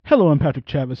Hello, I'm Patrick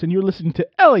Chavis, and you're listening to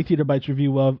LA Theater Bites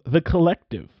review of The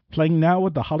Collective, playing now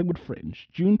at the Hollywood Fringe,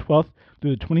 June 12th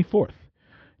through the 24th,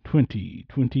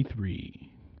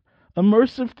 2023.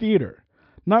 Immersive theater,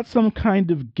 not some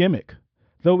kind of gimmick,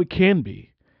 though it can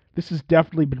be. This has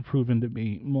definitely been proven to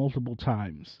me multiple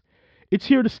times. It's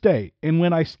here to stay, and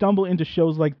when I stumble into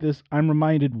shows like this, I'm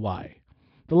reminded why.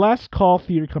 The Last Call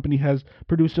Theater Company has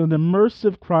produced an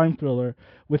immersive crime thriller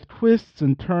with twists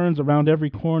and turns around every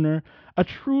corner, a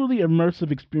truly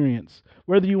immersive experience.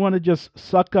 Whether you want to just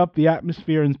suck up the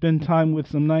atmosphere and spend time with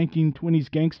some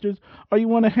 1920s gangsters, or you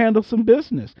want to handle some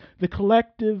business, The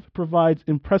Collective provides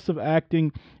impressive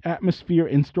acting, atmosphere,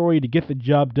 and story to get the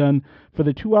job done. For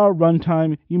the 2-hour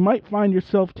runtime, you might find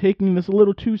yourself taking this a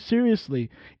little too seriously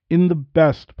in the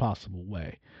best possible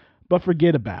way. But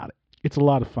forget about it. It's a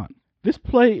lot of fun. This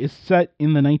play is set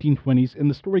in the 1920s, and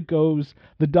the story goes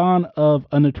the Don of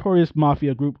a notorious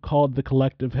Mafia group called The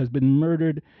Collective has been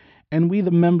murdered, and we,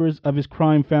 the members of his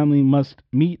crime family, must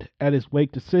meet at his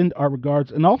wake to send our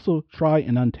regards and also try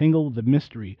and untangle the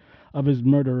mystery of his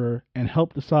murderer and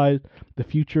help decide the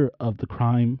future of the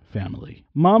crime family.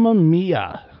 Mamma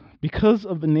mia! Because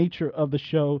of the nature of the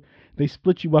show, they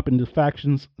split you up into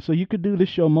factions, so you could do this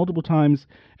show multiple times,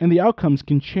 and the outcomes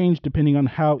can change depending on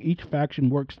how each faction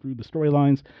works through the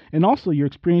storylines, and also your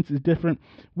experience is different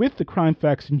with the crime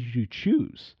factions you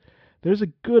choose. There's a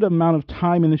good amount of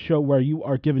time in the show where you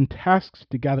are given tasks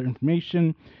to gather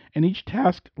information, and each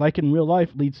task, like in real life,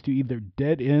 leads to either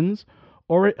dead ends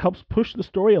or it helps push the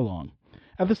story along.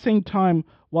 At the same time,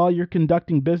 while you're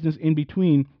conducting business in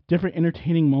between, different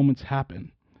entertaining moments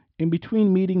happen. In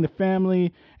between meeting the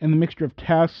family and the mixture of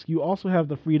tasks, you also have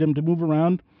the freedom to move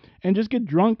around and just get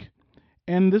drunk.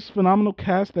 And this phenomenal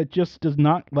cast that just does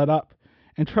not let up.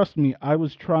 And trust me, I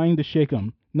was trying to shake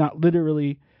them, not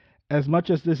literally. As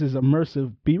much as this is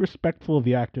immersive, be respectful of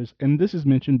the actors, and this is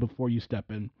mentioned before you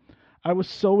step in. I was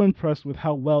so impressed with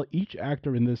how well each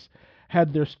actor in this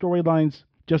had their storylines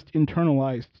just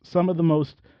internalized. Some of the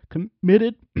most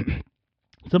committed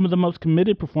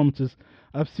performances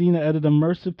I've seen at an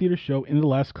immersive theater show in the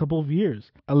last couple of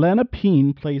years. Alana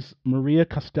Peen plays Maria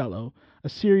Costello, a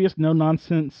serious,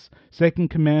 no-nonsense second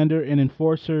commander and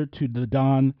enforcer to the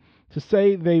Don. To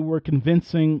say they were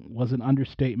convincing was an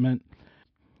understatement.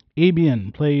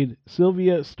 Abian played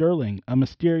Sylvia Sterling, a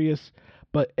mysterious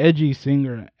but edgy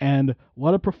singer, and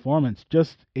what a performance,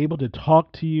 just able to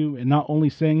talk to you and not only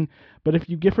sing, but if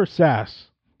you give her sass,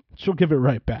 she'll give it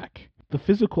right back. The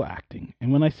physical acting,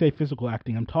 and when I say physical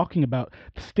acting, I'm talking about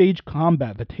the stage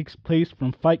combat that takes place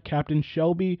from Fight Captain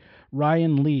Shelby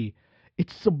Ryan Lee.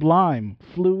 It's sublime,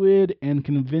 fluid, and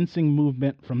convincing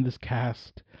movement from this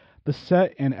cast. The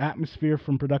set and atmosphere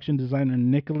from production designer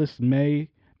Nicholas May,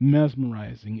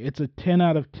 mesmerizing. It's a 10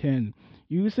 out of 10.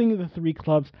 Using the 3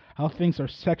 clubs, how things are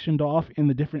sectioned off in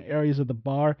the different areas of the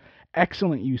bar,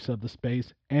 excellent use of the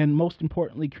space, and most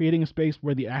importantly, creating a space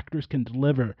where the actors can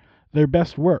deliver their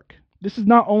best work. This is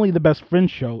not only the best Fringe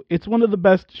show, it's one of the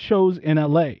best shows in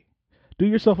LA. Do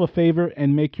yourself a favor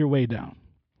and make your way down.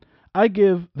 I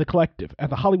give The Collective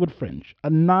at the Hollywood Fringe a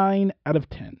 9 out of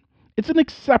 10. It's an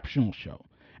exceptional show.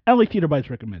 LA Theater Bites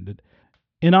recommended.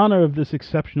 In honor of this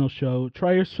exceptional show,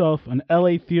 try yourself an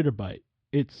LA Theater Bite.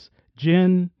 It's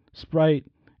gin, Sprite,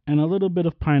 and a little bit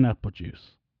of pineapple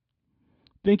juice.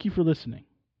 Thank you for listening,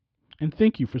 and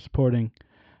thank you for supporting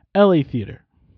LA Theater